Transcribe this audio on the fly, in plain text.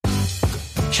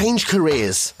Change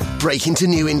careers, break into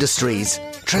new industries,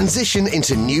 transition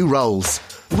into new roles,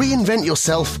 reinvent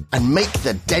yourself and make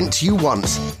the dent you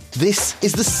want. This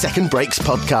is the Second Breaks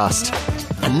podcast.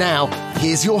 And now,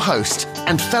 here's your host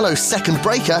and fellow second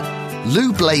breaker,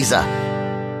 Lou Blazer.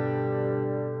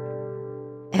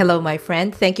 Hello, my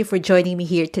friend. Thank you for joining me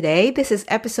here today. This is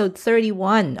episode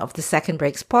 31 of the Second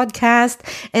Breaks podcast,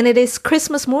 and it is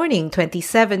Christmas morning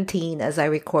 2017 as I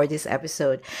record this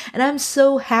episode. And I'm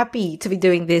so happy to be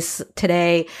doing this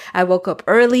today. I woke up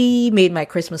early, made my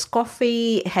Christmas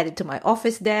coffee, headed to my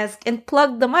office desk, and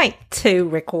plugged the mic to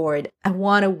record. I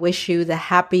want to wish you the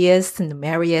happiest and the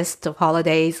merriest of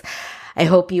holidays. I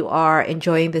hope you are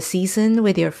enjoying the season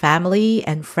with your family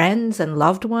and friends and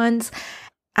loved ones.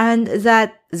 And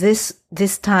that this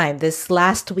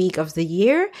last week of the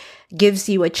year gives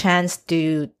you a chance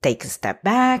to take a step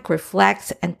back,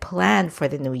 reflect, and plan for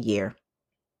the new year.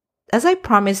 As I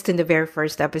promised in the very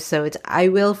first episode, I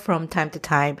will from time to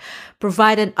time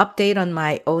provide an update on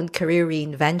my own career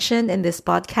reinvention in this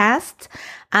podcast.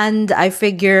 And I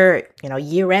figure,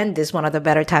 year end is one of the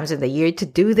better times in the year to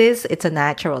do this. It's a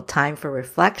natural time for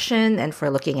reflection and for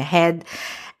looking ahead.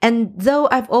 And though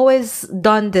I've always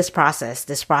done this process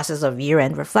of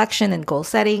year-end reflection and goal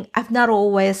setting, I've not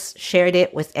always shared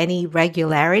it with any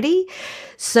regularity.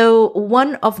 So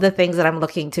one of the things that I'm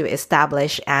looking to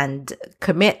establish and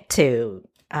commit to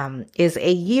is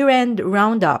a year-end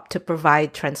roundup to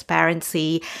provide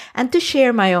transparency and to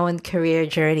share my own career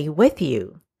journey with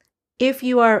you. If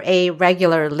you are a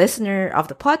regular listener of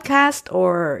the podcast,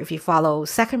 or if you follow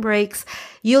Second Breaks,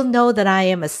 you'll know that I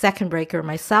am a second breaker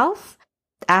myself.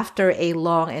 After a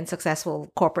long and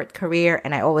successful corporate career,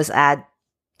 and I always add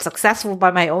successful by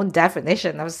my own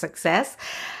definition of success,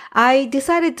 I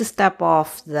decided to step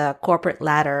off the corporate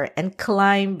ladder and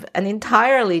climb an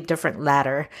entirely different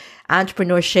ladder,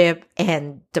 entrepreneurship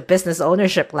and the business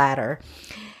ownership ladder.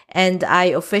 And I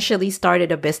officially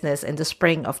started a business in the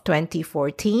spring of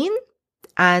 2014.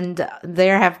 And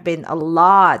there have been a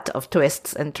lot of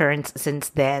twists and turns since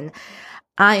then.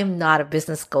 I am not a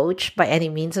business coach by any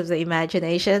means of the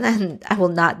imagination, and I will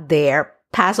not dare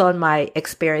pass on my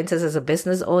experiences as a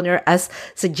business owner as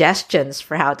suggestions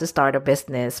for how to start a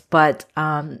business. But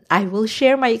I will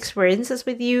share my experiences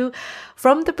with you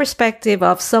from the perspective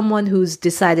of someone who's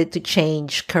decided to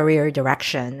change career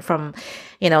direction, from,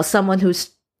 someone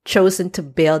who's chosen to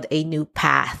build a new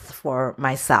path for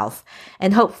myself.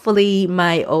 And hopefully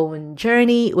my own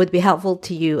journey would be helpful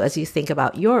to you as you think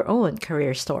about your own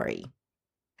career story.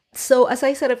 So as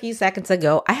I said a few seconds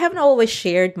ago, I haven't always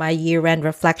shared my year-end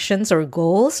reflections or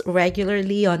goals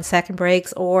regularly on Second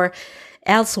Breaks or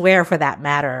elsewhere for that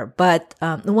matter. But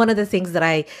one of the things that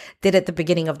I did at the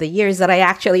beginning of the year is that I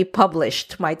actually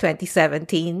published my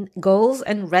 2017 goals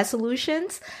and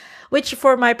resolutions, which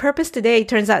for my purpose today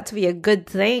turns out to be a good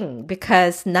thing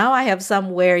because now I have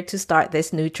somewhere to start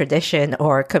this new tradition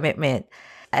or commitment.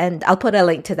 And I'll put a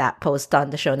link to that post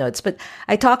on the show notes. But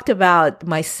I talked about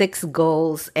my 6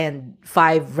 goals and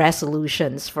 5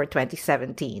 resolutions for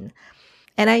 2017.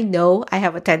 And I know I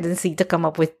have a tendency to come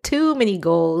up with too many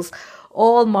goals,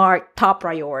 all marked top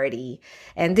priority.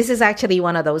 And this is actually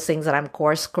one of those things that I'm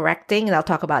course correcting. And I'll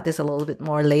talk about this a little bit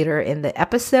more later in the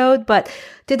episode. But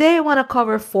today I want to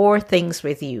cover 4 things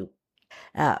with you.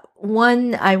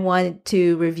 One, I wanted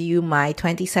to review my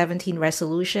 2017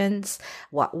 resolutions,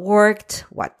 what worked,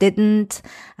 what didn't.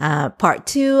 Part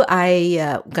 2,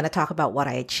 I'm going to talk about what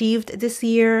I achieved this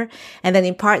year. And then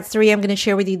in part 3, I'm going to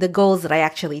share with you the goals that I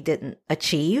actually didn't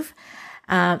achieve.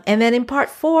 And then in part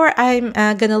 4, I'm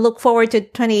going to look forward to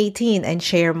 2018 and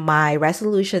share my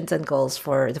resolutions and goals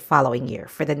for the following year,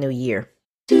 for the new year.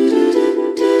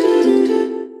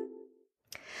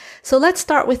 So let's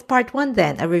start with part 1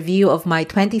 then, a review of my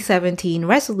 2017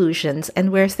 resolutions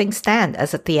and where things stand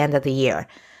as at the end of the year.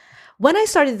 When I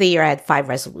started the year, I had 5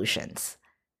 resolutions.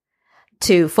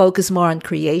 To focus more on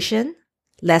creation,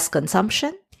 less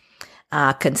consumption,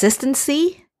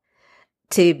 consistency,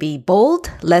 to be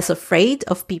bold, less afraid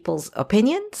of people's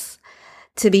opinions,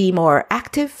 to be more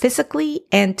active physically,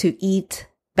 and to eat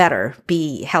better,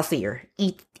 be healthier,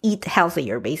 eat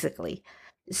healthier basically.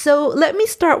 So let me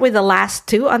start with the last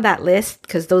 2 on that list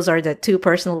because those are the 2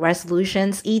 personal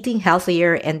resolutions, eating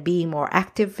healthier and being more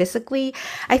active physically.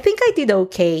 I think I did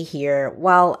okay here.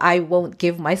 While I won't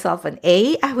give myself an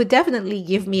A, I would definitely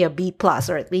give me a B plus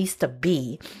or at least a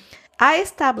B. I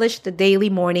established the daily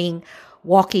morning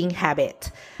walking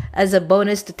habit. As a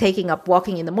bonus to taking up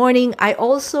walking in the morning, I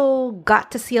also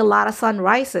got to see a lot of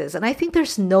sunrises. And I think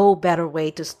there's no better way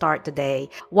to start the day.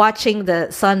 Watching the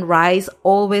sunrise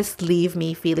always leave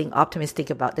me feeling optimistic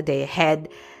about the day ahead.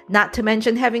 not to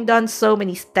mention having done so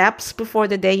many steps before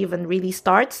the day even really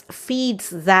starts, feeds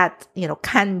that,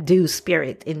 can-do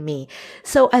spirit in me.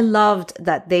 So I loved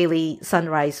that daily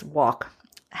sunrise walk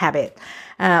habit.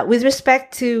 With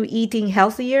respect to eating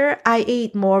healthier, I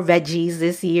ate more veggies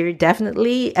this year,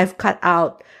 definitely. I've cut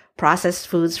out processed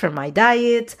foods from my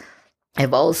diet.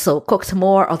 I've also cooked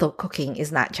more, although cooking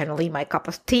is not generally my cup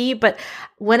of tea. But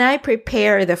when I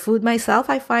prepare the food myself,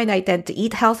 I find I tend to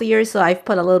eat healthier, so I've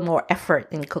put a little more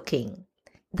effort in cooking.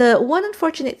 The one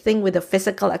unfortunate thing with the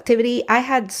physical activity, I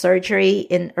had surgery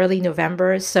in early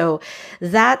November, so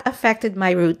that affected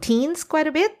my routines quite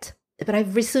a bit. But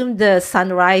I've resumed the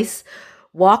sunrise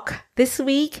walk this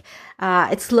week.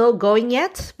 It's slow going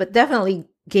yet, but definitely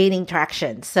gaining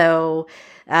traction. So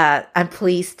I'm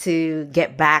pleased to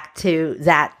get back to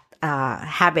that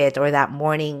habit or that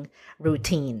morning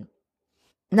routine.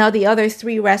 Now, the other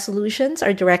 3 resolutions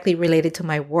are directly related to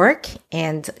my work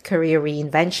and career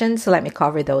reinvention. So let me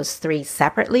cover those 3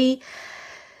 separately.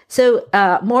 So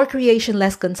more creation,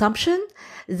 less consumption.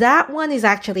 That one is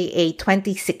actually a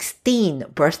 2016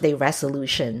 birthday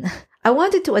resolution. I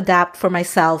wanted to adapt for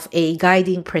myself a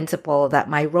guiding principle that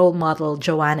my role model,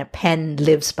 Joanna Penn,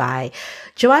 lives by.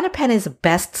 Joanna Penn is a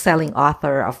best-selling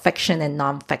author of fiction and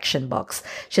nonfiction books.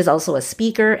 She's also a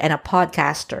speaker and a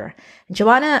podcaster.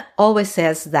 Joanna always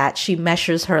says that she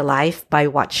measures her life by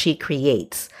what she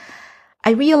creates.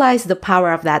 I realized the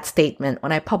power of that statement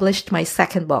when I published my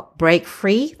second book, Break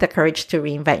Free, The Courage to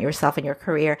Reinvent Yourself in Your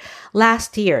Career,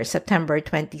 last year, September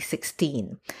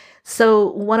 2016. So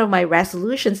one of my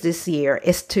resolutions this year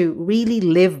is to really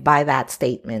live by that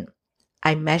statement.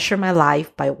 I measure my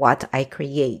life by what I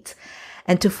create,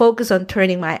 and to focus on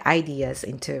turning my ideas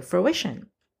into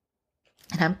fruition.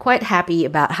 And I'm quite happy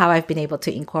about how I've been able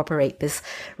to incorporate this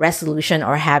resolution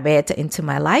or habit into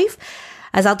my life.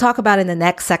 As I'll talk about in the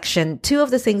next section, 2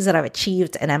 of the things that I've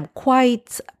achieved and I'm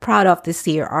quite proud of this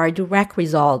year are direct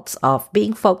results of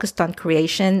being focused on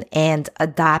creation and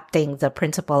adopting the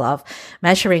principle of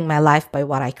measuring my life by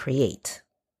what I create.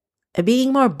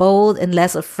 Being more bold and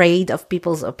less afraid of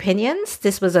people's opinions.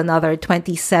 This was another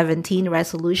 2017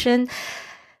 resolution.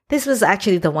 This was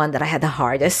actually the one that I had the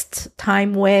hardest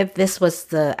time with.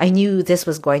 I knew this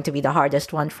was going to be the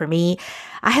hardest one for me.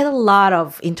 I had a lot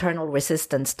of internal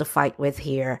resistance to fight with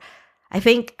here. I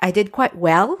think I did quite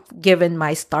well given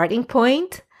my starting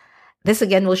point. This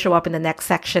again will show up in the next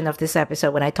section of this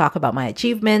episode when I talk about my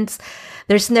achievements.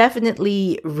 There's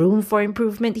definitely room for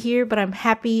improvement here, but I'm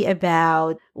happy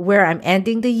about where I'm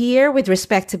ending the year with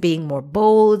respect to being more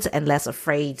bold and less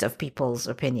afraid of people's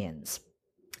opinions.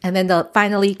 And then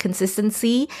finally,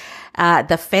 consistency, the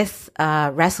 5th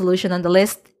resolution on the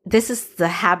list. This is the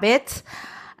habit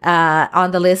on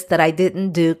the list that I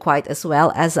didn't do quite as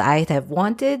well as I'd have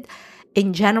wanted.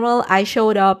 In general, I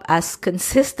showed up as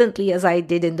consistently as I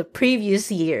did in the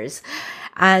previous years.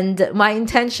 And my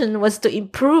intention was to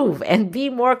improve and be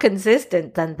more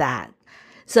consistent than that.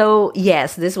 So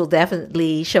yes, this will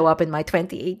definitely show up in my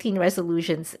 2018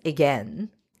 resolutions again.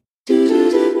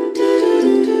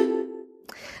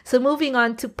 So moving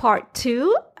on to part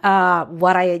 2,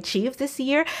 what I achieved this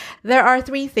year. There are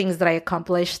 3 things that I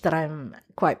accomplished that I'm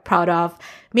quite proud of,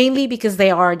 mainly because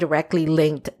they are directly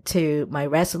linked to my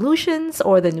resolutions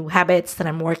or the new habits that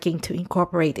I'm working to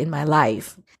incorporate in my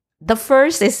life. The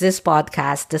first is this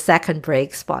podcast, the Second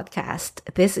Breaks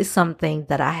podcast. This is something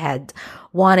that I had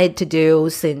wanted to do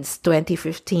since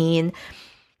 2015.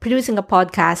 Producing a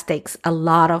podcast takes a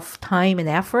lot of time and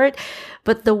effort,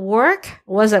 but the work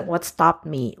wasn't what stopped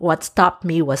me. What stopped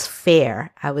me was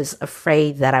fear. I was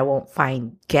afraid that I won't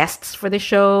find guests for the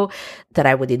show, that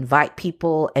I would invite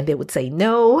people and they would say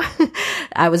no.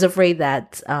 I was afraid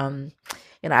that,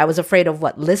 I was afraid of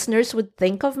what listeners would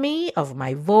think of me, of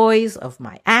my voice, of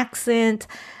my accent.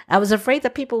 I was afraid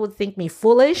that people would think me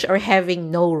foolish or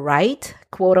having no right,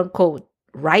 quote unquote,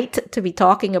 right to be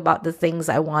talking about the things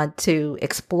I want to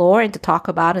explore and to talk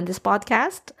about in this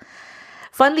podcast.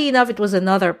 Funnily enough, it was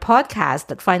another podcast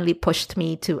that finally pushed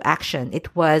me to action.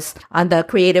 It was on the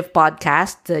Creative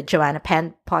Podcast, the Joanna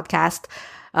Penn podcast,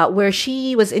 where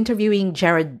she was interviewing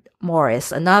Jared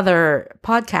Morris, another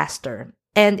podcaster.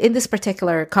 And in this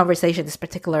particular conversation, this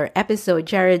particular episode,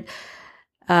 Jared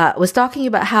was talking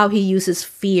about how he uses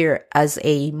fear as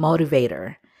a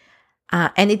motivator.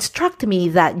 And it struck me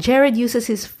that Jared uses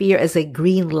his fear as a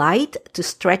green light to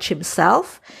stretch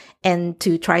himself and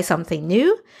to try something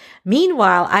new.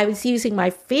 Meanwhile, I was using my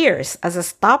fears as a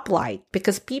stoplight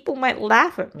because people might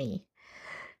laugh at me.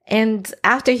 And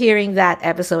after hearing that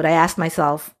episode, I asked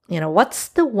myself, what's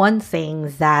the one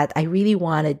thing that I really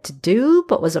wanted to do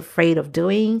but was afraid of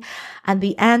doing? And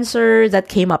the answer that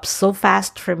came up so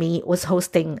fast for me was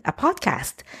hosting a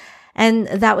podcast. And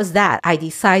that was that. I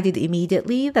decided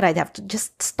immediately that I'd have to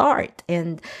just start.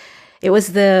 And it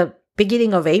was the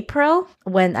beginning of April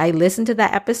when I listened to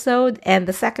that episode, and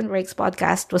the Second Breaks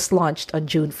podcast was launched on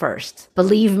June 1st.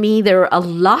 Believe me, there were a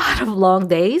lot of long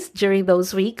days during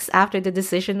those weeks after the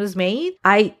decision was made.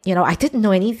 I didn't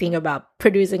know anything about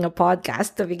producing a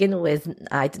podcast to begin with.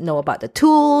 I didn't know about the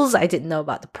tools. I didn't know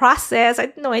about the process. I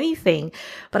didn't know anything,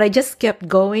 but I just kept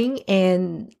going,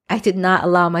 and I did not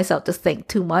allow myself to think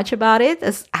too much about it,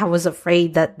 as I was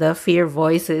afraid that the fear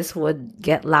voices would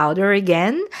get louder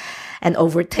again and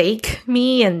overtake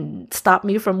me and stop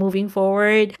me from moving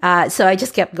forward. So I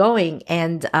just kept going.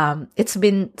 And it's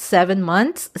been 7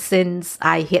 months since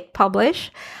I hit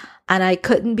publish. And I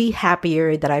couldn't be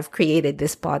happier that I've created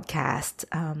this podcast.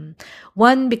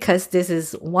 One, because this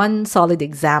is one solid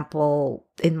example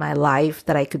in my life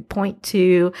that I could point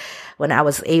to when I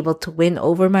was able to win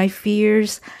over my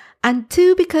fears. And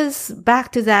two, because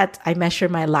back to that, I measure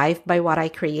my life by what I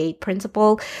create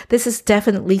principle. This is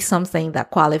definitely something that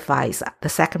qualifies. The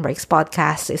Second Breaks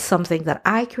podcast is something that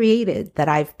I created, that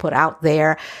I've put out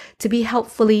there to be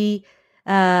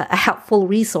a helpful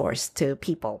resource to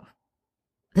people.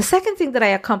 The second thing that I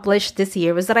accomplished this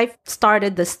year was that I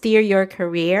started the Steer Your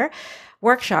Career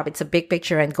workshop. It's a big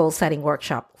picture and goal setting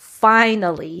workshop.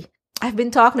 Finally, I've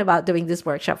been talking about doing this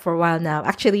workshop for a while now.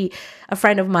 Actually, a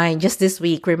friend of mine just this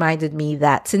week reminded me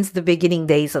that since the beginning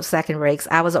days of Second Breaks,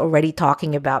 I was already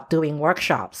talking about doing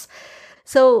workshops.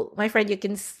 So, my friend, you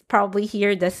can probably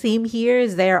hear the theme here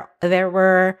is there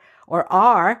were or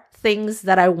are things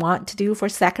that I want to do for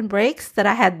Second Breaks that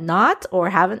I had not or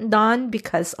haven't done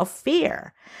because of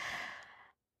fear.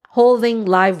 Holding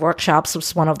live workshops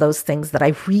was one of those things that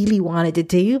I really wanted to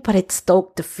do, but it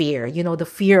stoked the fear, the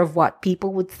fear of what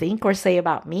people would think or say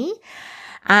about me.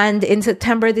 And in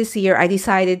September this year, I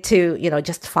decided to,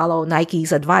 just follow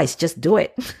Nike's advice, just do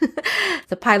it.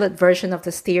 The pilot version of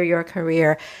the Steer Your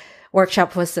Career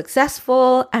workshop was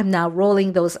successful. I'm now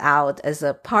rolling those out as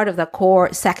a part of the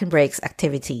core Second Breaks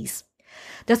activities.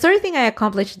 The third thing I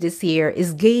accomplished this year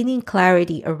is gaining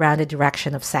clarity around the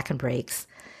direction of Second Breaks.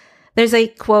 There's a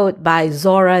quote by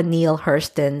Zora Neale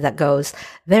Hurston that goes,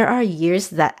 "There are years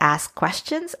that ask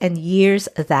questions and years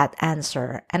that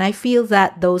answer." And I feel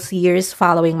that those years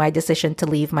following my decision to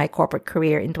leave my corporate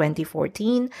career in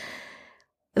 2014,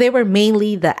 they were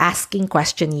mainly the asking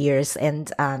question years.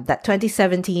 And that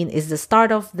 2017 is the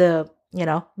start of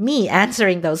me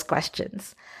answering those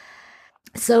questions.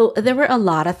 So there were a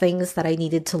lot of things that I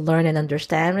needed to learn and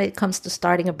understand when it comes to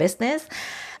starting a business.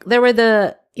 There were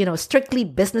the, strictly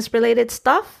business related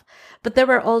stuff, but there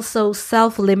were also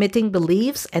self-limiting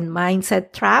beliefs and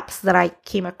mindset traps that I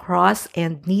came across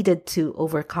and needed to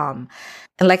overcome.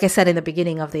 And like I said in the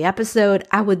beginning of the episode,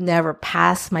 I would never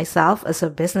pass myself as a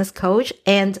business coach.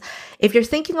 And if you're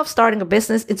thinking of starting a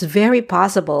business, it's very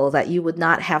possible that you would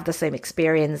not have the same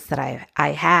experience that I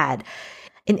had.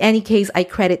 In any case, I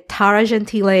credit Tara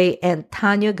Gentile and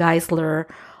Tanya Geisler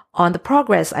on the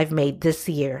progress I've made this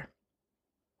year.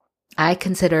 I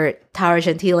consider Tara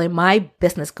Gentile my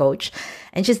business coach,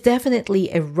 and she's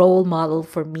definitely a role model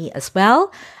for me as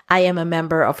well. I am a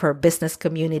member of her business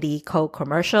community,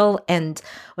 Co-Commercial, and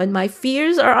when my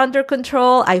fears are under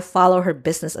control, I follow her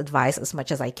business advice as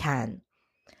much as I can.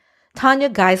 Tanya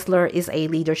Geisler is a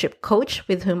leadership coach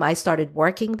with whom I started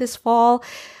working this fall.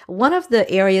 One of the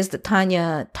areas that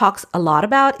Tanya talks a lot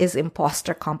about is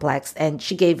imposter complex, and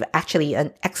she gave actually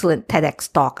an excellent TEDx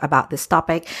talk about this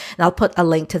topic, and I'll put a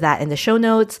link to that in the show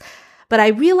notes. But I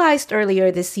realized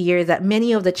earlier this year that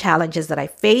many of the challenges that I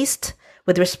faced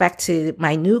with respect to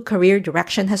my new career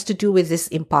direction has to do with this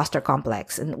imposter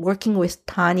complex. And working with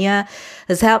Tanya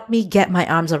has helped me get my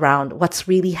arms around what's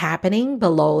really happening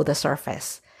below the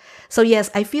surface. So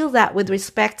yes, I feel that with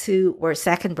respect to where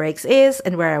Second Breaks is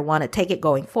and where I want to take it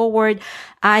going forward,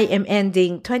 I am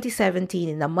ending 2017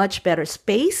 in a much better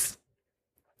space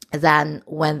than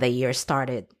when the year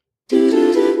started.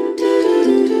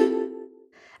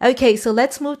 Okay, so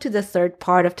let's move to the third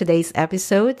part of today's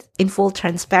episode. In full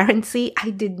transparency,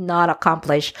 I did not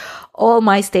accomplish all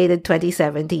my stated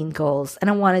 2017 goals, and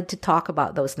I wanted to talk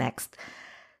about those next.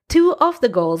 Two of the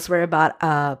goals were about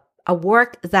a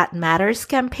Work That Matters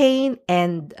campaign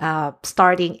and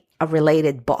starting a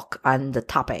related book on the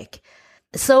topic.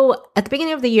 So at the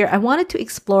beginning of the year, I wanted to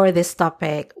explore this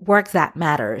topic, Work That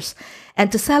Matters, and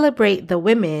to celebrate the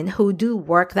women who do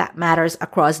work that matters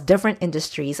across different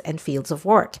industries and fields of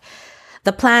work.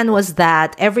 The plan was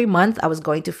that every month I was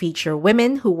going to feature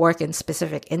women who work in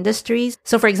specific industries.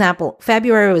 So for example,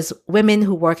 February was women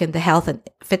who work in the health and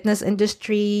fitness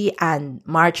industry, and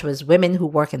March was women who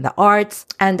work in the arts.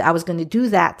 And I was going to do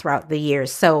that throughout the year.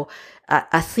 So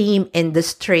a theme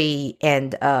industry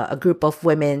and a group of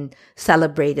women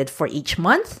celebrated for each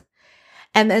month.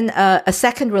 And then a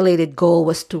second related goal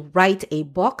was to write a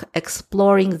book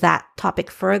exploring that topic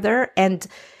further and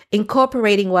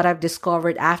incorporating what I've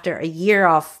discovered after a year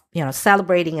of,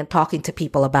 celebrating and talking to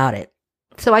people about it.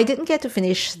 So I didn't get to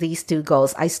finish these two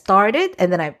goals. I started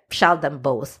and then I shelved them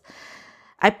both.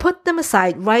 I put them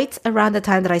aside right around the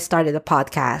time that I started the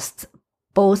podcast.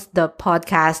 Both the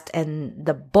podcast and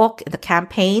the book, the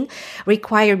campaign,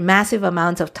 required massive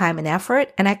amounts of time and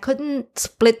effort, and I couldn't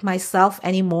split myself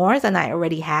any more than I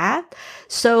already had.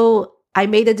 So I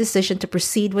made a decision to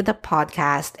proceed with the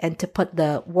podcast and to put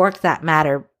the Work That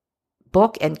Matter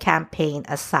book and campaign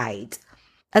aside.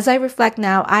 As I reflect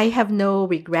now, I have no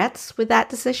regrets with that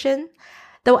decision,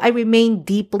 though I remain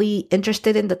deeply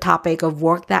interested in the topic of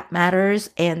work that matters,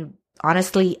 and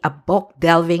honestly, a book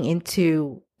delving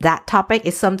into that topic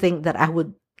is something that I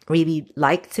would really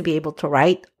like to be able to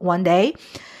write one day.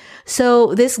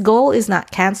 So this goal is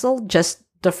not canceled, just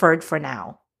deferred for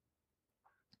now.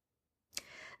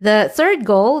 The third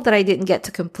goal that I didn't get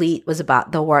to complete was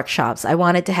about the workshops. I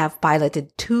wanted to have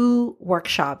piloted 2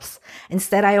 workshops.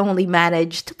 Instead, I only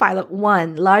managed to pilot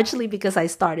 1, largely because I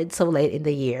started so late in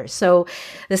the year. So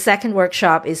the second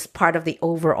workshop is part of the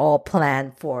overall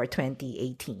plan for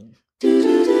 2018.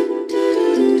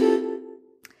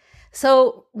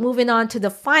 So moving on to the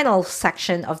final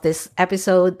section of this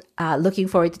episode, looking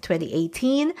forward to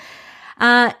 2018.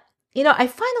 I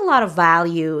find a lot of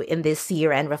value in this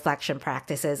year-end reflection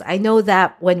practices. I know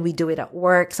that when we do it at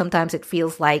work, sometimes it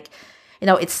feels like,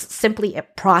 it's simply a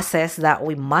process that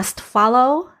we must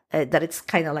follow, that it's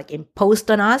kind of like imposed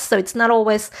on us. So it's not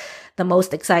always the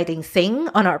most exciting thing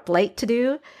on our plate to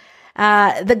do.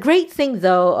 The great thing,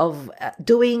 though, of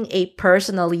doing a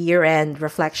personal year-end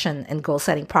reflection and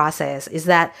goal-setting process is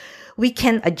that we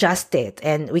can adjust it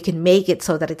and we can make it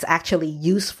so that it's actually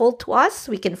useful to us.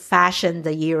 We can fashion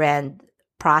the year-end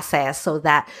process so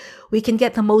that we can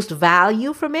get the most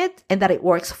value from it and that it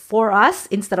works for us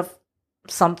instead of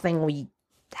something we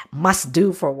must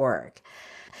do for work.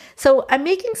 So I'm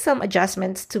making some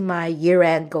adjustments to my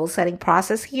year-end goal-setting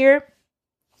process here.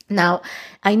 Now,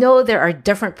 I know there are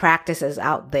different practices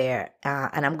out there,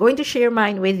 and I'm going to share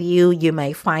mine with you. You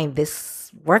may find this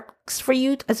works for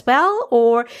you as well,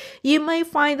 or you may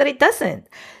find that it doesn't.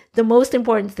 The most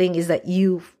important thing is that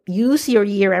you use your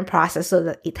year-end process so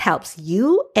that it helps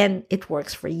you and it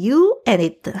works for you and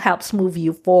it helps move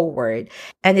you forward.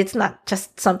 And it's not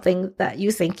just something that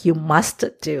you think you must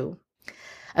do.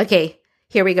 Okay,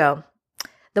 here we go.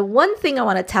 The one thing I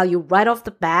want to tell you right off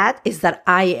the bat is that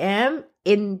I am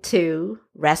into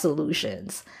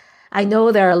resolutions. I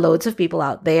know there are loads of people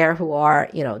out there who are,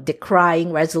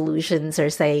 decrying resolutions or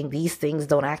saying these things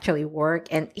don't actually work.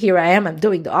 And here I am, I'm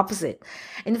doing the opposite.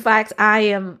 In fact, I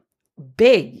am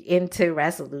big into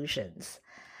resolutions.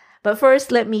 But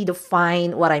first, let me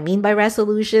define what I mean by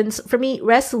resolutions. For me,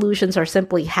 resolutions are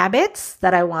simply habits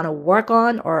that I want to work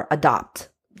on or adopt.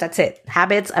 That's it.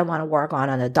 Habits I want to work on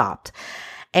and adopt.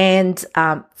 And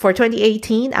for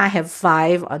 2018, I have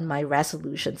 5 on my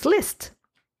resolutions list.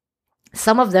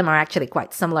 Some of them are actually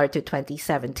quite similar to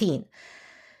 2017.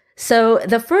 So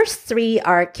the first 3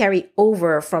 are carry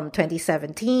over from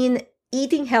 2017.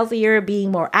 Eating healthier,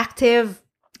 being more active.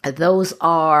 Those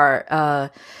are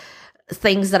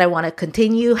things that I want to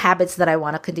continue, habits that I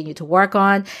want to continue to work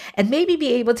on, and maybe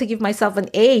be able to give myself an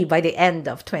A by the end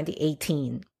of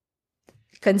 2018.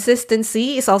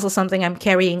 Consistency is also something I'm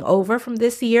carrying over from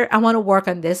this year. I want to work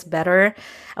on this better.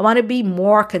 I want to be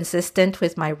more consistent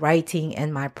with my writing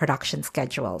and my production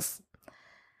schedules.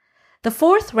 The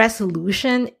 4th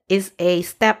resolution is a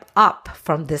step up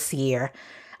from this year.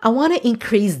 I want to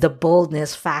increase the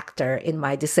boldness factor in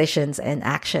my decisions and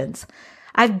actions.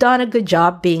 I've done a good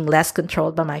job being less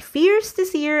controlled by my fears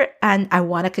this year, and I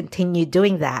want to continue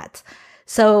doing that.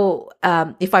 So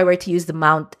if I were to use the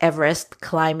Mount Everest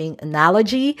climbing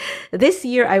analogy, this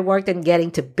year I worked on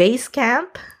getting to base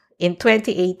camp. In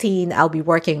 2018, I'll be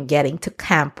working on getting to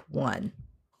camp 1.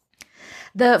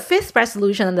 The 5th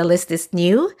resolution on the list is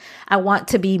new. I want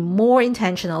to be more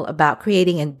intentional about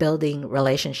creating and building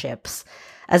relationships.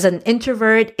 As an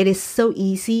introvert, it is so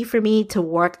easy for me to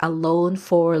work alone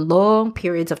for long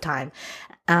periods of time.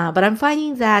 But I'm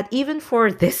finding that even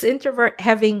for this introvert,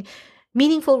 having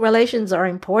meaningful relations are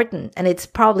important, and it's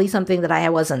probably something that I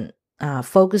wasn't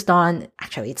focused on.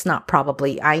 Actually, it's not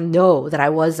probably. I know that I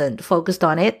wasn't focused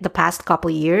on it the past couple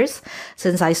of years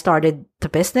since I started the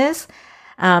business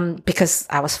because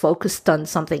I was focused on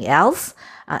something else.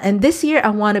 And this year, I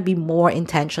want to be more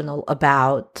intentional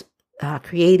about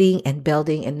creating and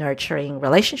building and nurturing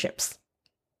relationships.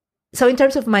 So in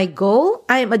terms of my goal,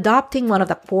 I am adopting one of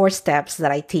the 4 steps that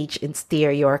I teach in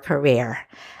Steer Your Career,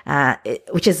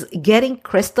 which is getting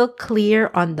crystal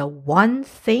clear on the one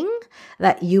thing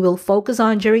that you will focus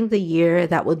on during the year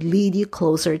that would lead you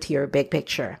closer to your big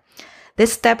picture.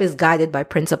 This step is guided by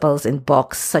principles in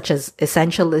books such as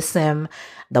Essentialism,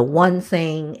 The One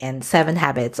Thing, and 7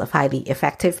 Habits of Highly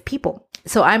Effective People.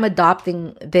 So I'm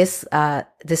adopting this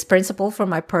principle for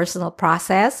my personal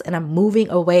process, and I'm moving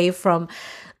away from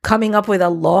coming up with a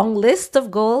long list of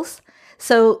goals.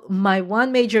 So my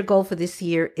one major goal for this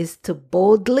year is to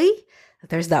boldly,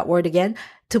 there's that word again,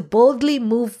 to boldly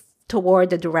move toward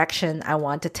the direction I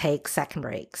want to take Second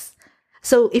Breaks.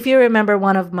 So if you remember,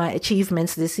 one of my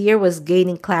achievements this year was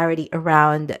gaining clarity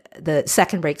around the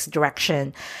Second Breaks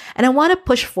direction. And I want to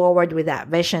push forward with that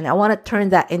vision. I want to turn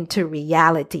that into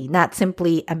reality, not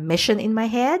simply a mission in my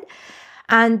head.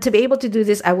 And to be able to do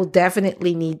this, I will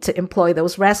definitely need to employ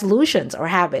those resolutions or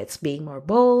habits, being more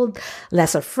bold,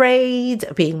 less afraid,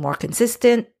 being more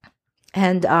consistent.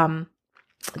 And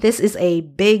this is a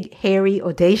big, hairy,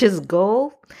 audacious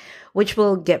goal, which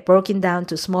will get broken down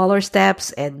to smaller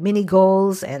steps and mini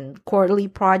goals and quarterly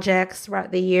projects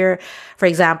throughout the year. For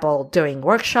example, doing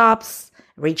workshops,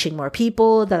 reaching more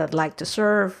people that I'd like to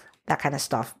serve, that kind of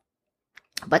stuff.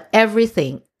 But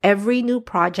every new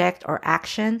project or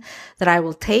action that I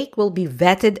will take will be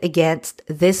vetted against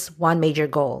this one major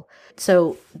goal.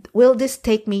 So will this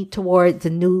take me toward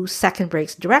the new Second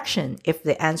Breaks direction? If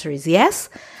the answer is yes,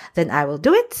 then I will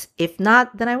do it. If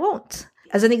not, then I won't.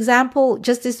 As an example,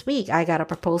 just this week, I got a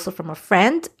proposal from a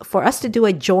friend for us to do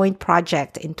a joint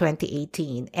project in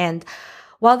 2018. And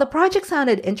while the project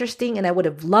sounded interesting and I would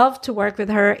have loved to work with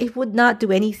her, it would not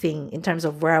do anything in terms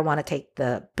of where I want to take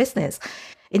the business.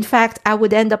 In fact, I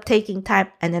would end up taking time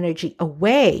and energy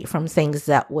away from things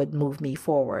that would move me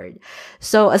forward.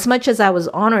 So as much as I was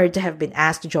honored to have been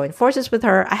asked to join forces with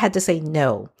her, I had to say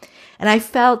no. And I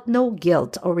felt no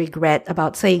guilt or regret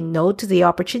about saying no to the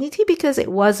opportunity because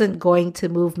it wasn't going to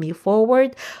move me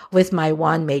forward with my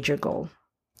one major goal.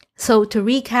 So to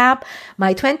recap,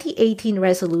 my 2018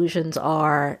 resolutions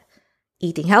are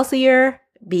eating healthier,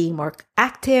 being more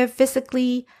active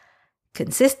physically,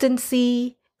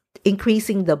 consistency,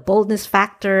 increasing the boldness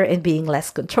factor and being less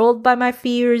controlled by my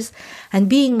fears, and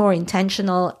being more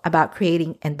intentional about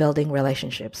creating and building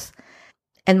relationships.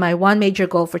 And my one major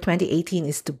goal for 2018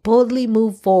 is to boldly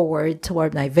move forward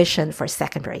toward my vision for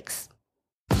Second Breaks.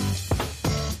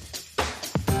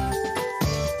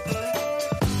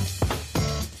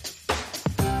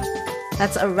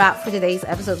 That's a wrap for today's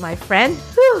episode, my friend.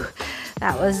 Whew,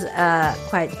 that was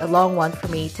quite a long one for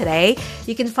me today.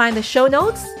 You can find the show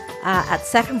notes at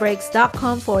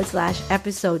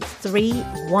secondbreaks.com/episode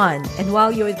 31. And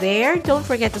while you're there, don't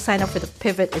forget to sign up for the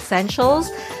Pivot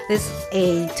Essentials. This is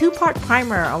a 2-part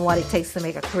primer on what it takes to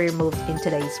make a career move in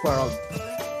today's world.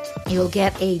 You'll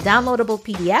get a downloadable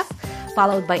PDF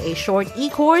followed by a short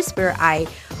e-course where I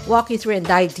walk you through and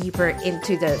dive deeper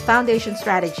into the foundation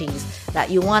strategies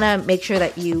that you want to make sure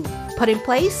that you put in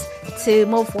place to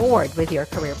move forward with your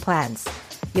career plans.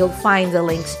 You'll find the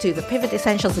links to the Pivot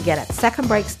Essentials again at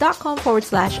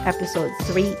secondbreaks.com/episode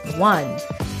 31.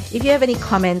 If you have any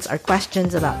comments or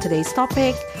questions about today's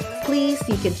topic, please,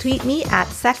 you can tweet me at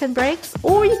secondbreaks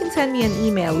or you can send me an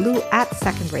email,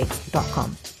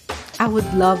 lou@secondbreaks.com. I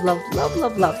would love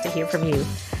to hear from you.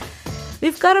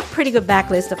 We've got a pretty good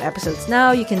backlist of episodes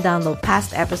now. You can download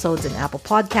past episodes in Apple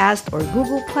Podcast or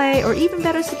Google Play, or even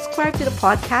better, subscribe to the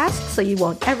podcast so you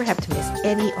won't ever have to miss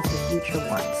any of the future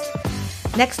ones.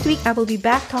 Next week, I will be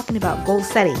back talking about goal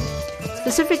setting,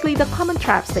 specifically the common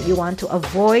traps that you want to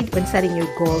avoid when setting your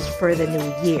goals for the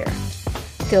new year.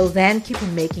 Till then, keep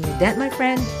on making your dent, my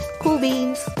friend. Cool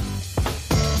beans.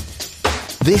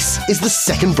 This is the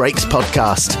Second Breaks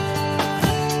podcast.